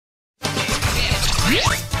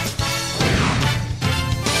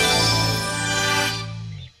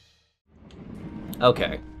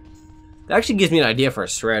Okay. That actually gives me an idea for a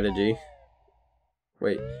strategy.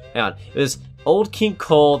 Wait, hang on. It was Old King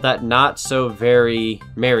Cole, that not so very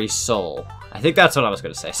merry soul. I think that's what I was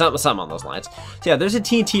going to say. Something on those lines. So yeah, there's a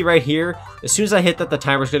TNT right here. As soon as I hit that, the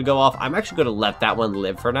timer's going to go off. I'm actually going to let that one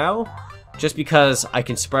live for now. Just because I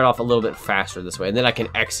can spread off a little bit faster this way. And then I can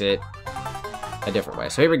exit a different way.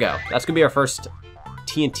 So here we go. That's going to be our first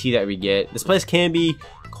TNT that we get. This place can be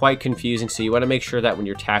quite confusing. So you want to make sure that when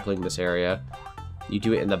you're tackling this area, you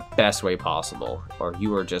do it in the best way possible. Or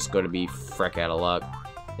you are just going to be frick out of luck.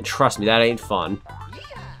 And trust me, that ain't fun.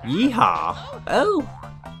 Yeehaw. Oh.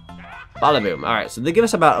 Bada boom. Alright, so they give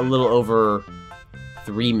us about a little over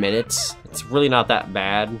 3 minutes. It's really not that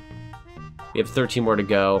bad. We have 13 more to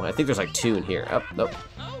go. I think there's like 2 in here. Oh, nope.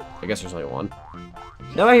 I guess there's only 1.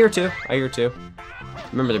 No, I hear 2. I hear 2.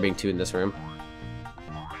 Remember there being 2 in this room.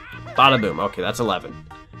 Bada boom. Okay, that's 11.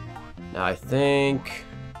 Now I think...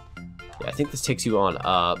 Yeah, I think this takes you on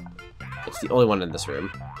up. It's the only one in this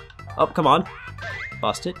room. Oh, come on.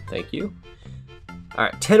 Busted. Thank you.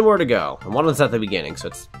 Alright, 10 more to go. And one was at the beginning, so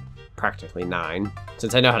it's practically 9,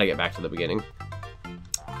 since I know how to get back to the beginning.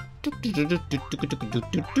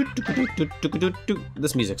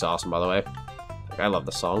 This music's awesome, by the way. I love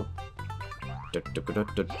this song.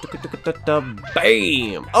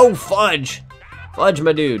 Bam! Oh, fudge! Fudge,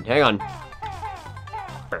 my dude. Hang on.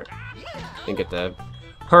 Didn't get to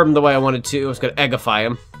herb him the way I wanted to. I was going to eggify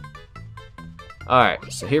him.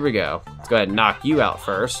 Alright, so here we go. Let's go ahead and knock you out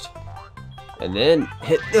first. And then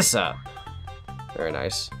hit this up. Very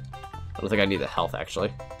nice. I don't think I need the health, actually,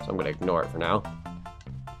 so I'm going to ignore it for now.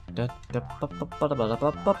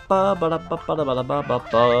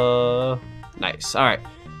 Nice. Alright.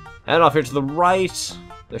 And off here to the right.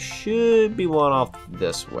 There should be one off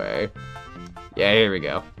this way. Yeah, here we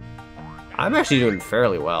go. I'm actually doing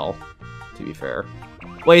fairly well, to be fair.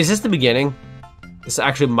 Wait, is this the beginning? This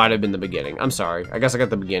actually might have been the beginning. I'm sorry. I guess I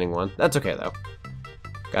got the beginning one. That's okay, though.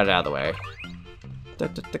 Got it out of the way.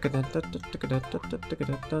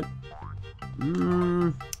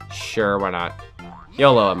 Sure, why not?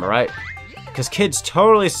 YOLO, am I right? Because kids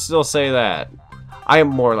totally still say that. I am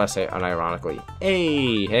more or less say unironically.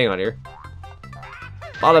 Hey, hang on here.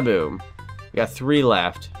 Bada boom. We got 3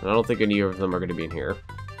 left, and I don't think any of them are going to be in here.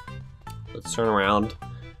 Let's turn around.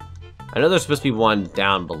 I know there's supposed to be one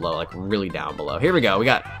down below, like really down below. Here we go. We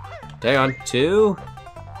got, hang on, 2,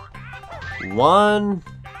 1.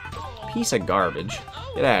 Piece of garbage.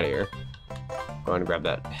 Get out of here. Go ahead and grab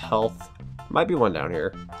that health. Might be one down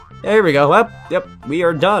here. Yeah, here we go. Yep, we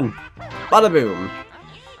are done. Bada boom.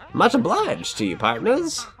 Much obliged to you,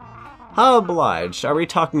 partners. How obliged? Are we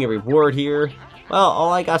talking a reward here? Well,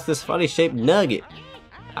 all I got's this funny shaped nugget.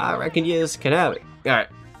 I reckon you can have it. Alright.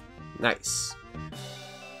 Nice.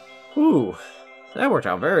 Whew. That worked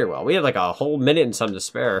out very well. We had like a whole minute and some to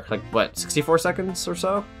spare. Like, what, 64 seconds or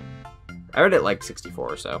so? I read it like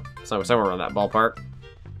 64 or so. So somewhere around that ballpark.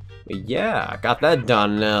 But yeah, got that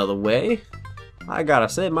done out of the way. I gotta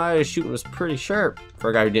say, my shooting was pretty sharp for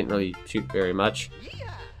a guy who didn't really shoot very much.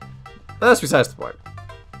 But that's besides the point.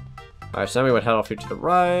 Alright, so now we would head off here to the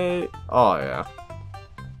right. Oh,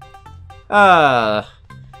 yeah.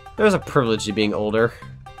 There's a privilege to being older.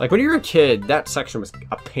 Like, when you were a kid, that section was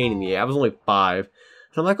a pain in the ass. I was only 5. And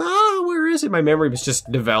I'm like, oh, where is it? My memory was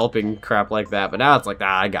just developing crap like that. But now it's like,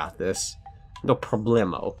 I got this. No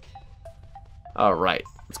problemo. Alright,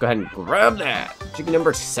 let's go ahead and grab that. Chicken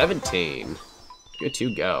number 17. Good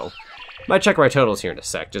to go. Might check my totals here in a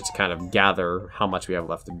sec, just to kind of gather how much we have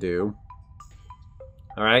left to do.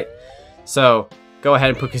 Alright, so go ahead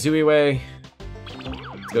and put Kazooie away.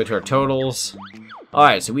 Let's go to our totals.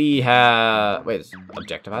 Alright, so we have... Wait,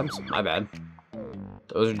 objective items? My bad.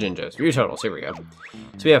 Those are Jinjos. View totals, here we go.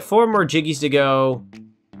 So we have 4 more Jiggies to go,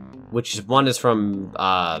 which is one is from,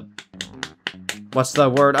 what's the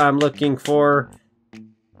word I'm looking for?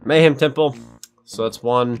 Mayhem Temple. So that's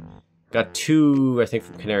 1. Got 2, I think,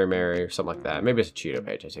 from Canary Mary or something like that. Maybe it's a Cheeto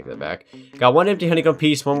page, I take that back. Got 1 empty honeycomb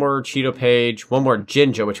piece, 1 more Cheeto page, 1 more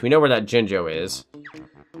Jinjo, which we know where that Jinjo is.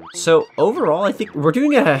 So overall, I think we're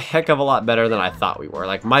doing a heck of a lot better than I thought we were.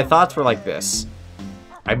 Like, my thoughts were like this.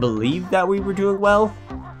 I believe that we were doing well.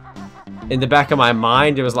 In the back of my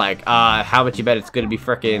mind, it was like, how much you bet it's going to be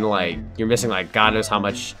frickin' like, you're missing like God knows how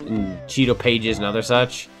much in Cheeto pages and other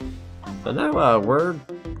such. But no, we're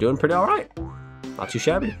doing pretty alright. Not too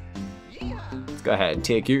shabby. Let's go ahead and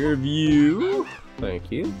take care of you.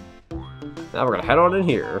 Thank you. Now we're going to head on in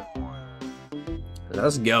here.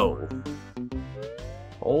 Let's go.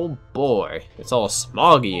 Oh boy, it's all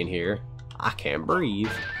smoggy in here. I can't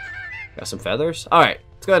breathe. Got some feathers? Alright,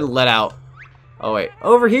 let's go ahead and let out. Oh wait,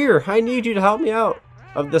 over here! I need you to help me out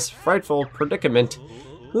of this frightful predicament.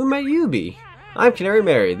 Who might you be? I'm Canary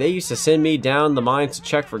Mary. They used to send me down the mines to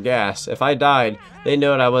check for gas. If I died, they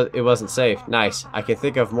know it wasn't safe. Nice. I can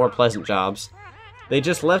think of more pleasant jobs. They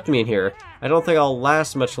just left me in here. I don't think I'll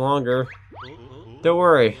last much longer. Don't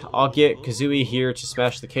worry, I'll get Kazooie here to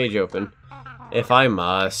smash the cage open. If I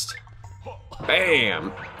must.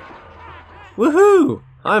 Bam! Woohoo!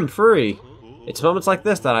 I'm free! It's moments like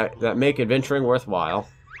this that make adventuring worthwhile.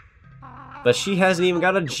 But she hasn't even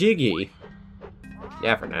got a Jiggy.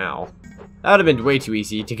 Yeah, for now. That would have been way too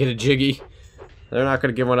easy to get a Jiggy. They're not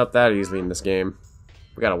going to give one up that easily in this game.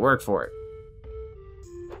 We gotta work for it.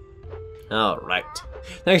 Alright.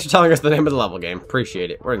 Thanks for telling us the name of the level, game.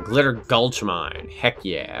 Appreciate it. We're in Glitter Gulch Mine. Heck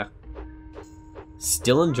yeah.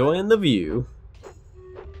 Still enjoying the view.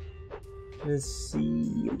 Let's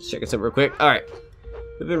see. I'm just checking something real quick. Alright.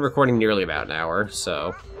 We've been recording nearly about an hour,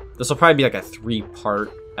 so this will probably be like a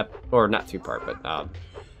 3-part, or not 3-part, but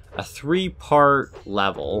a 3-part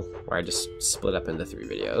level where I just split up into 3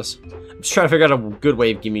 videos. I'm just trying to figure out a good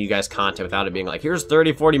way of giving you guys content without it being like, here's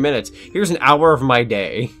 30, 40 minutes, here's an hour of my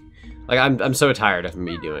day. Like, I'm so tired of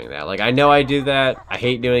me doing that. Like, I know I do that, I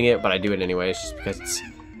hate doing it, but I do it anyways, just because it's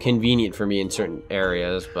convenient for me in certain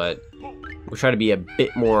areas, but we'll try to be a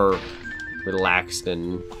bit more relaxed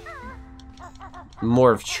and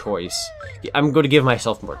more of choice. I'm going to give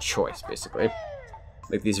myself more choice, basically.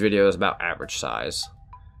 Make these videos about average size.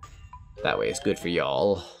 That way it's good for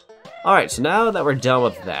y'all. Alright, so now that we're done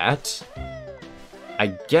with that, I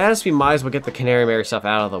guess we might as well get the Canary Mary stuff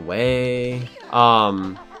out of the way.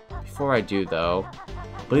 Before I do, though,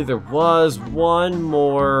 I believe there was one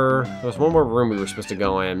more room we were supposed to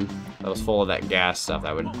go in that was full of that gas stuff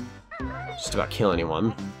that would just about kill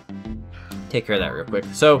anyone. Take care of that real quick.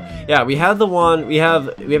 So, yeah, we have the one, we have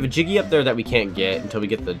a Jiggy up there that we can't get until we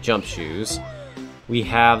get the jump shoes. We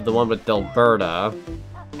have the one with Delberta,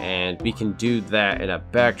 and we can do that in a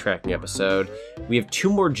backtracking episode. We have 2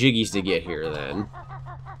 more Jiggies to get here then.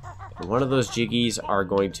 And one of those Jiggies are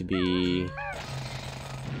going to be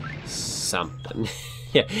something.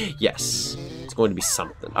 Yeah, yes. It's going to be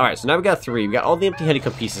something. Alright, so now we got 3. We got all the empty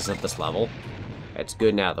honeycomb pieces of this level. That's good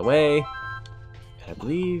and out of the way. And I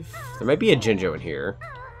believe there might be a Jinjo in here.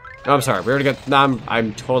 No, I'm sorry. We already got... No,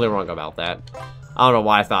 I'm totally wrong about that. I don't know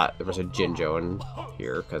why I thought there was a Jinjo in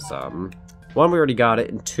here, because, 1, we already got it,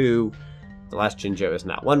 and 2, the last Jinjo is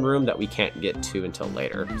not one room that we can't get to until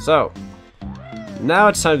later. So, now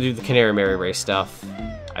it's time to do the Canary Mary race stuff,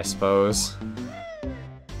 I suppose.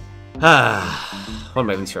 One of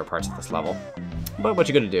my least favorite parts of this level. But what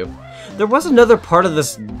you gonna do? There was another part of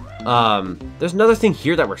this, there's another thing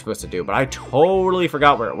here that we're supposed to do, but I totally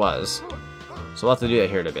forgot where it was. So we'll have to do that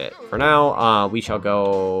here in a bit. For now, we shall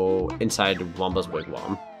go inside Wumba's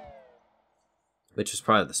wigwam. Which is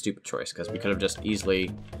probably the stupid choice, because we could have just easily,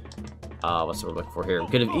 what's the word we're looking for here? We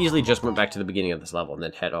could have easily just went back to the beginning of this level and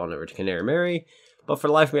then head on over to Canary Mary. But for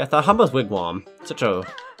the life of me, I thought, Wumba's wigwam, such a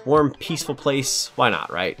warm, peaceful place. Why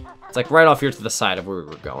not, right? It's like right off here to the side of where we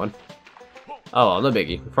were going. Oh, well, no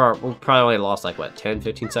biggie. We probably only lost like, what, 10,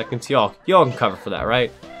 15 seconds? Y'all can cover for that,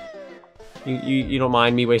 right? You don't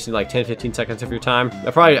mind me wasting like 10, 15 seconds of your time?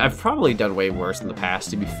 I've probably done way worse in the past,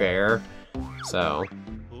 to be fair. So,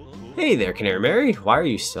 hey there, Canary Mary. Why are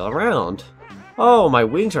you still around? Oh, my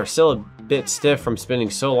wings are still a bit stiff from spending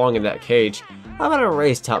so long in that cage. How about a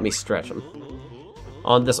race to help me stretch them?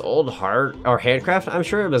 On this old handcraft, I'm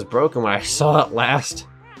sure it was broken when I saw it last.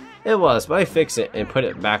 It was, but I fixed it and put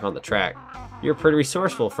it back on the track. You're pretty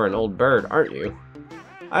resourceful for an old bird, aren't you?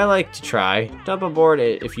 I like to try. Jump aboard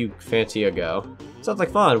it if you fancy a go. Sounds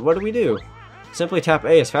like fun. What do we do? Simply tap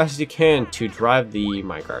A as fast as you can to drive the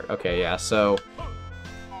minecart. Okay, yeah, so...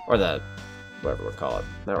 Or the... whatever we'll call it.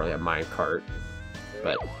 Not really a minecart.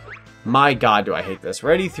 But... my god, do I hate this.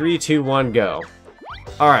 Ready? 3, 2, 1, go.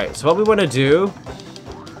 Alright, so what we want to do...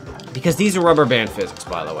 Because these are rubber band physics,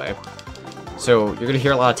 by the way. So, you're going to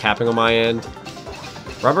hear a lot of tapping on my end.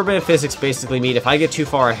 Rubber band physics basically mean if I get too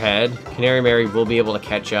far ahead, Canary Mary will be able to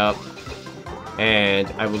catch up, and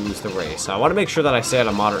I will lose the race. So I want to make sure that I stay at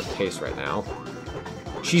a moderate pace right now.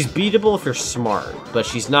 She's beatable if you're smart, but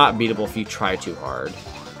she's not beatable if you try too hard.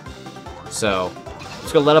 So, I'm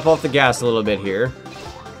just going to let up off the gas a little bit here.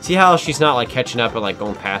 See how she's not like catching up and like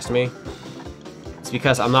going past me? It's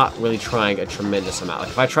because I'm not really trying a tremendous amount. Like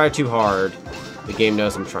if I try too hard, the game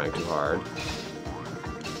knows I'm trying too hard.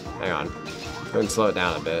 Hang on. Go ahead and slow it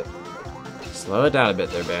down a bit. Slow it down a bit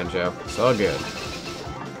there, Banjo. It's all good.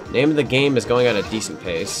 Name of the game is going at a decent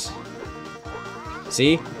pace.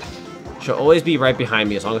 See? She'll always be right behind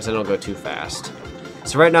me as long as I don't go too fast.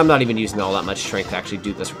 So right now I'm not even using all that much strength to actually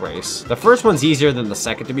do this race. The first one's easier than the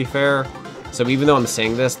second, to be fair. So even though I'm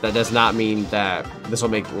saying this, that does not mean that this will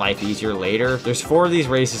make life easier later. There's 4 of these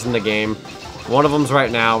races in the game. One of them's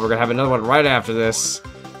right now. We're going to have another one right after this.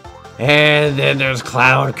 And then there's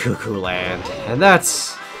Cloud Cuckoo Land. And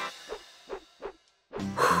that's...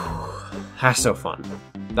 that's so fun.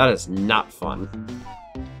 That is not fun.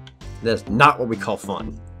 That is not what we call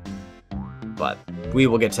fun. But we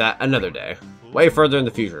will get to that another day. Way further in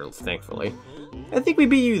the future, thankfully. I think we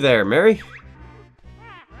beat you there, Mary.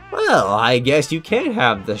 Well, I guess you can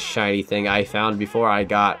have the shiny thing I found before I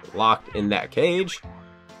got locked in that cage.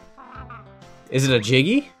 Is it a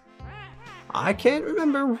Jiggy? I can't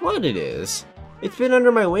remember what it is. It's been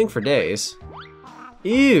under my wing for days.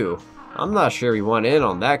 Ew. I'm not sure we won in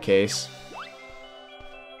on that case.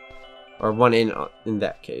 Or won in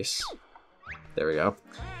that case. There we go.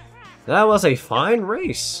 That was a fine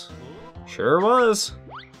race. Sure was.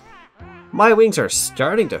 My wings are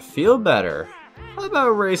starting to feel better. How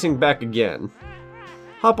about racing back again?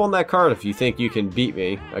 Hop on that cart if you think you can beat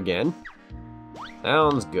me again.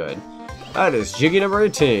 Sounds good. That is Jiggy number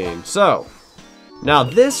 18. So, now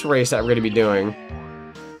this race that we're going to be doing,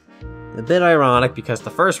 a bit ironic because the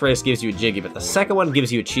first race gives you a Jiggy, but the second one gives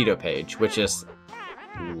you a Cheeto page, which is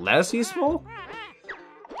less useful?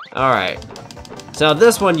 Alright. So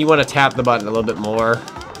this one you want to tap the button a little bit more,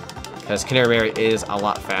 because Canary Mary is a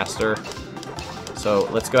lot faster. So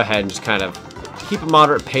let's go ahead and just kind of keep a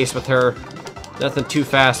moderate pace with her. Nothing too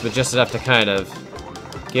fast, but just enough to kind of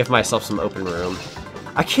give myself some open room.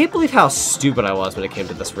 I can't believe how stupid I was when it came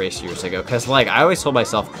to this race years ago, because like I always told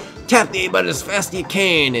myself, tap the A button as fast as you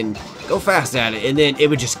can and go fast at it, and then it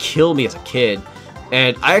would just kill me as a kid.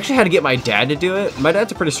 And I actually had to get my dad to do it. My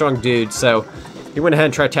dad's a pretty strong dude, so he went ahead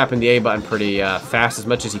and tried tapping the A button pretty fast as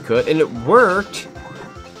much as he could, and it worked.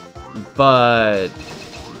 But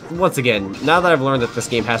once again, now that I've learned that this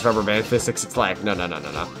game has rubber band physics, it's like, no.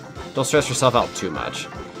 Don't stress yourself out too much.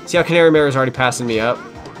 See how Canary Mary is already passing me up?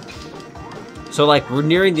 So like, we're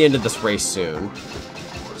nearing the end of this race soon.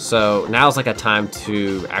 So now's like a time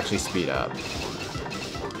to actually speed up.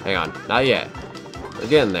 Hang on, not yet. We're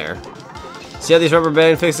getting there. See how these rubber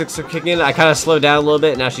band physics are kicking in? I kind of slowed down a little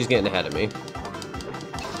bit, now she's getting ahead of me.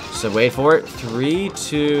 So wait for it. 3,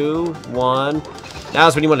 2, 1.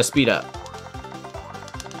 Now's when you want to speed up.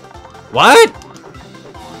 What?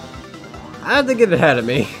 How'd they get ahead of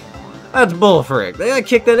me? That's bull frick. They gotta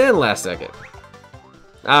kick that in last second.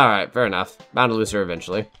 Alright, fair enough. Bound to lose her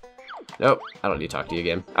eventually. Nope, I don't need to talk to you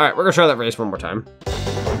again. Alright, we're gonna try that race one more time.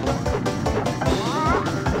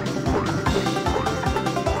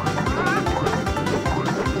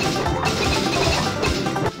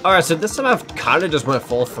 Alright, so this time I've kind of just went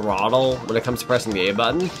full throttle when it comes to pressing the A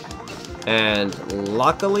button. And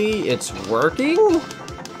luckily, it's working.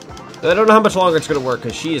 I don't know how much longer it's going to work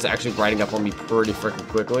because she is actually riding up on me pretty freaking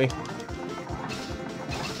quickly.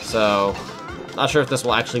 So, not sure if this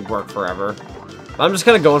will actually work forever. But I'm just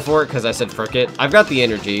kind of going for it because I said frick it. I've got the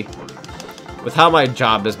energy. With how my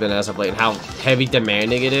job has been as of late and how heavy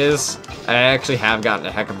demanding it is, I actually have gotten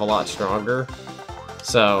a heck of a lot stronger.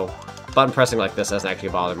 So, button pressing like this doesn't actually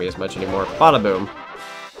bother me as much anymore. Bada boom.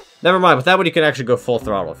 Never mind, with that one you can actually go full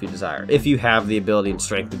throttle if you desire. If you have the ability and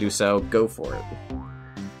strength to do so, go for it.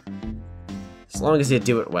 As long as you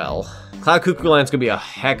do it well. Cloud Cuckoo Land's gonna be a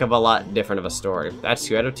heck of a lot different of a story. That's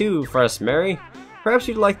 2 out of 2 for us, Mary. Perhaps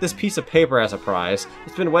you'd like this piece of paper as a prize.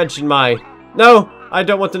 It's been wedged in my... No! I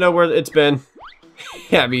don't want to know where it's been.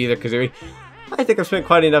 Yeah, me either, Kazooie. I think I've spent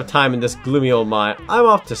quite enough time in this gloomy old mine. I'm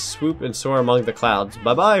off to swoop and soar among the clouds.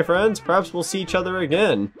 Bye-bye, friends. Perhaps we'll see each other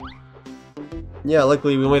again. Yeah,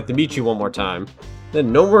 luckily we went to meet you one more time.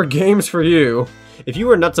 Then no more games for you. If you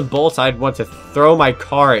were nuts and bolts, I'd want to throw my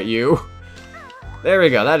car at you. There we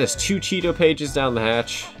go. That is 2 Cheeto pages down the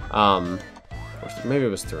hatch. Maybe it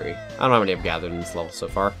was 3. I don't know how many I've gathered in this level so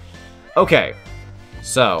far. Okay.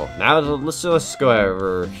 So, now let's go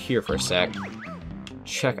over here for a sec.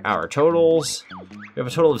 Check our totals. We have a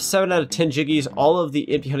total of 7 out of 10 Jiggies. All of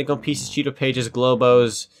the empty honeycomb pieces, Cheeto pages,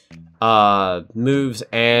 Globos, moves,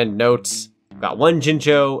 and notes. Got 1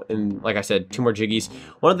 Jinjo, and like I said, 2 more Jiggies.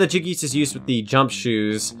 One of the Jiggies is used with the jump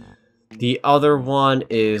shoes. The other one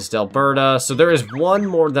is Delberta. So there is 1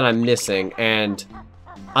 more that I'm missing, and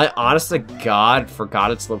I honestly, God,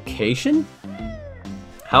 forgot its location.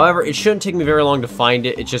 However, it shouldn't take me very long to find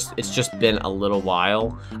it. It's just been a little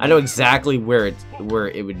while. I know exactly where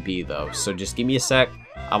it would be though. So just give me a sec.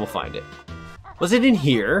 I will find it. Was it in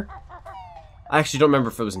here? I actually don't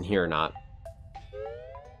remember if it was in here or not.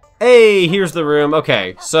 Hey, here's the room.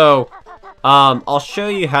 Okay, so I'll show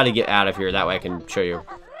you how to get out of here. That way I can show you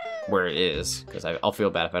where it is, because I'll feel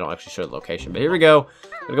bad if I don't actually show the location. But here we go.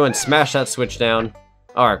 I'm gonna go and smash that switch down.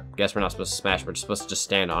 Or, I guess we're not supposed to smash, we're supposed to just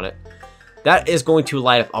stand on it. That is going to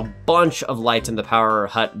light up a bunch of lights in the power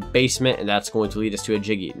hut basement, and that's going to lead us to a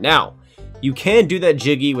Jiggy. Now, you can do that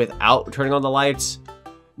Jiggy without turning on the lights,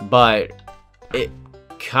 but it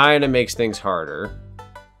kind of makes things harder.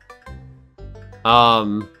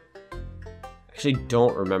 Actually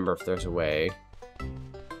don't remember if there's a way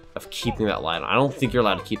of keeping that light on. I don't think you're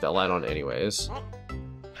allowed to keep that light on anyways.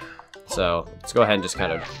 So, let's go ahead and just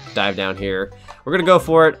kind of dive down here. We're gonna go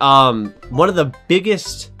for it. One of the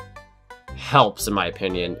biggest helps, in my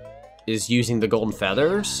opinion, is using the golden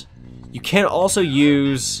feathers. You can also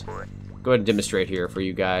use... Go ahead and demonstrate here for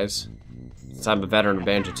you guys. Since I'm a veteran of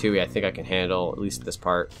Banjo Tooie, I think I can handle at least this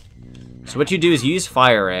part. So what you do is you use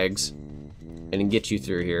fire eggs, and it get you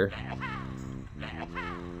through here.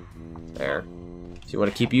 There. So you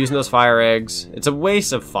want to keep using those fire eggs. It's a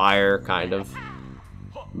waste of fire, kind of.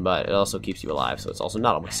 But it also keeps you alive, so it's also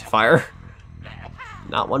not a waste of fire.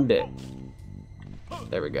 Not one bit.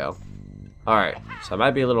 There we go. Alright, so I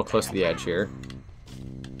might be a little close to the edge here.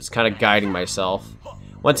 Just kind of guiding myself.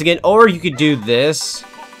 Once again, or you could do this.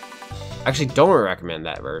 Actually, don't recommend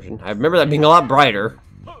that version. I remember that being a lot brighter.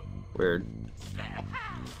 Weird.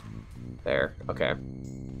 There, okay.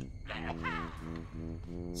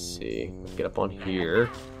 Let's see. Let's get up on here.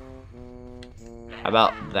 How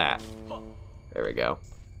about that? There we go.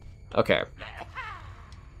 Okay.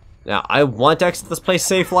 Now, I want to exit this place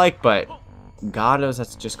safe-like, but God knows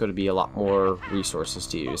that's just going to be a lot more resources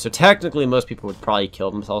to use. So technically, most people would probably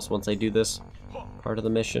kill themselves once they do this part of the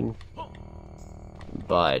mission.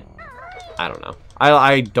 But, I don't know.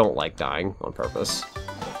 I don't like dying on purpose.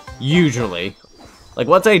 Usually. Like,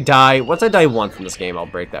 once I die once in this game, I'll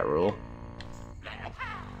break that rule.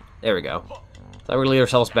 There we go. So we're gonna lead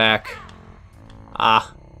ourselves back.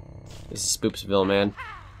 Ah. This is Spoopsville, man.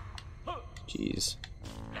 Jeez.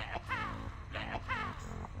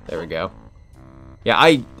 There we go. Yeah,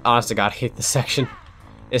 I honest to God hate this section.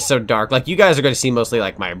 It's so dark. Like, you guys are gonna see mostly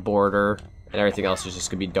like my border, and everything else is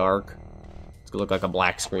just gonna be dark. It's gonna look like a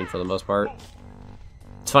black screen for the most part.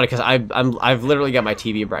 It's funny because I've literally got my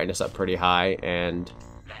TV brightness up pretty high, and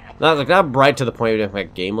not bright to the point where it makes my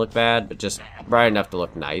game look bad, but just bright enough to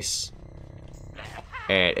look nice.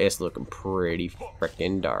 And it's looking pretty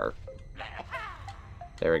freaking dark.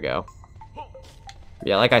 There we go.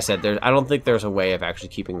 Yeah, like I said, I don't think there's a way of actually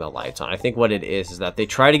keeping the lights on. I think what it is that they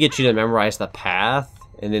try to get you to memorize the path,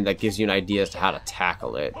 and then that gives you an idea as to how to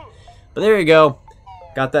tackle it. But there you go.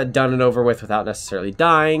 Got that done and over with without necessarily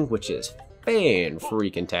dying, which is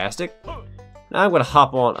fan-freaking-tastic. Now I'm going to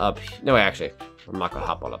hop on up. No, actually, I'm not going to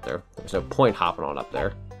hop on up there. There's no point hopping on up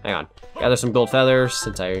there. Hang on. Gather some gold feathers,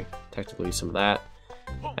 since I technically used some of that.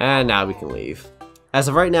 And now we can leave. As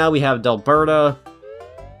of right now, we have Delberta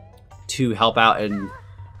to help out in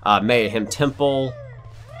Mayhem Temple.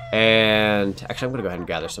 And actually, I'm going to go ahead and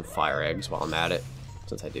gather some fire eggs while I'm at it,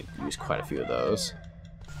 since I did use quite a few of those.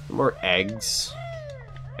 More eggs.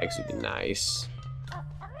 Eggs would be nice.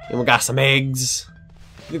 And we got some eggs.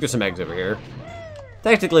 I think there's some eggs over here.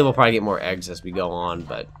 Technically, we'll probably get more eggs as we go on,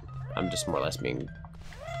 but I'm just more or less being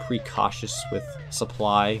precautious with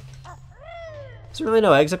supply. Is there really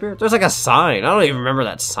no eggs up here? There's like a sign. I don't even remember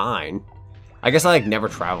that sign. I guess I like never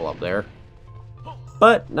travel up there.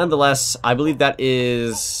 But nonetheless, I believe that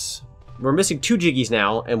is... We're missing 2 Jiggies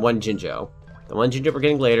now and 1 Jinjo. The 1 Jinjo we're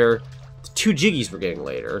getting later. The 2 Jiggies we're getting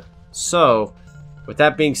later. So, with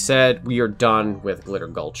that being said, we are done with Glitter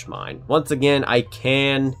Gulch Mine. Once again, I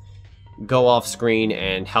can go off screen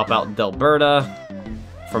and help out Delberta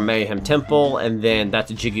from Mayhem Temple, and then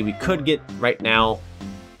that's a Jiggy we could get right now.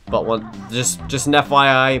 But just an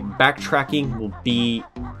FYI, backtracking will be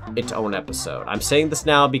its own episode. I'm saying this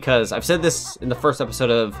now because I've said this in the first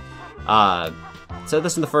episode of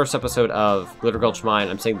Glitter Gulch Mine.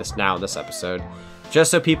 I'm saying this now in this episode,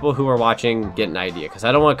 just so people who are watching get an idea. Because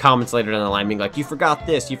I don't want comments later down the line being like, "You forgot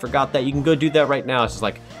this, you forgot that." You can go do that right now. It's just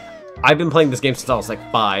like, I've been playing this game since I was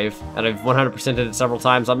like 5, and I've 100%ed it several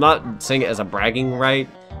times. I'm not saying it as a bragging right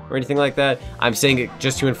or anything like that. I'm saying it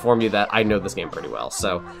just to inform you that I know this game pretty well.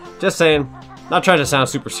 So, just saying, not trying to sound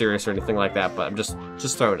super serious or anything like that, but I'm just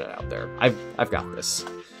throwing it out there. I've got this.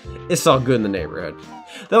 It's all good in the neighborhood.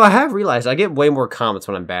 Though I have realized I get way more comments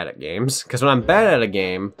when I'm bad at games, because when I'm bad at a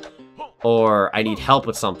game, or I need help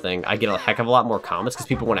with something, I get a heck of a lot more comments because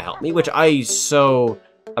people want to help me, which I so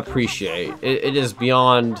appreciate. It is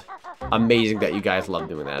beyond amazing that you guys love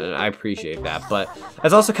doing that, and I appreciate that. But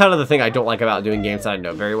that's also kind of the thing I don't like about doing games that I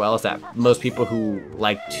know very well, is that most people who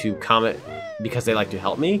like to comment because they like to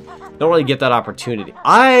help me don't really get that opportunity.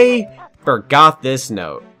 I forgot this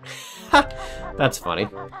note. That's funny.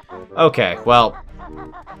 Okay, well,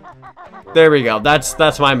 there we go.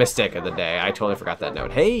 That's my mistake of the day. I totally forgot that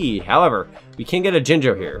note. Hey, however, we can get a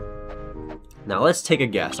Jinjo here. Now let's take a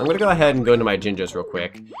guess. I'm gonna go ahead and go into my Jinjos real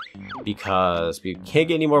quick because we can't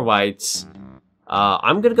get any more whites.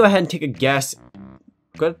 I'm gonna go ahead and take a guess.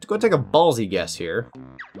 Go take a ballsy guess here.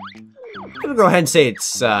 I'm gonna go ahead and say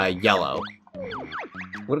it's yellow.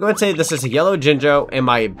 I'm gonna go ahead and say this is a yellow Jinjo, and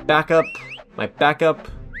my backup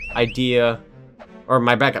idea, or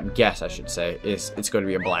my backup guess, I should say, is it's going to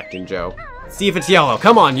be a black Jinjo. See if it's yellow.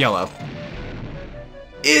 Come on, yellow.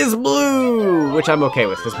 Is blue, which I'm okay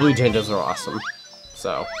with because blue Jinjos are awesome.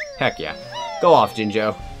 So, heck yeah. Go off,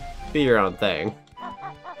 Jinjo. Be your own thing.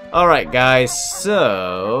 Alright, guys,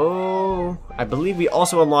 so I believe we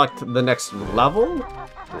also unlocked the next level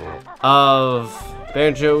of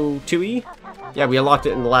Banjo Tooie. Yeah, we unlocked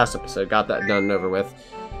it in the last episode, got that done and over with.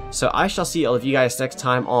 So I shall see all of you guys next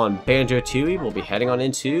time on Banjo Tooie. We'll be heading on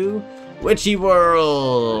into Witchy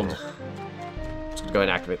World. Just gonna go ahead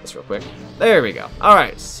and activate this real quick. There we go.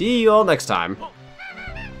 Alright, see you all next time.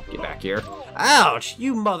 Get back here. Ouch,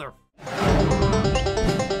 you mother...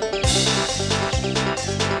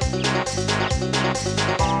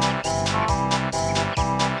 Bye.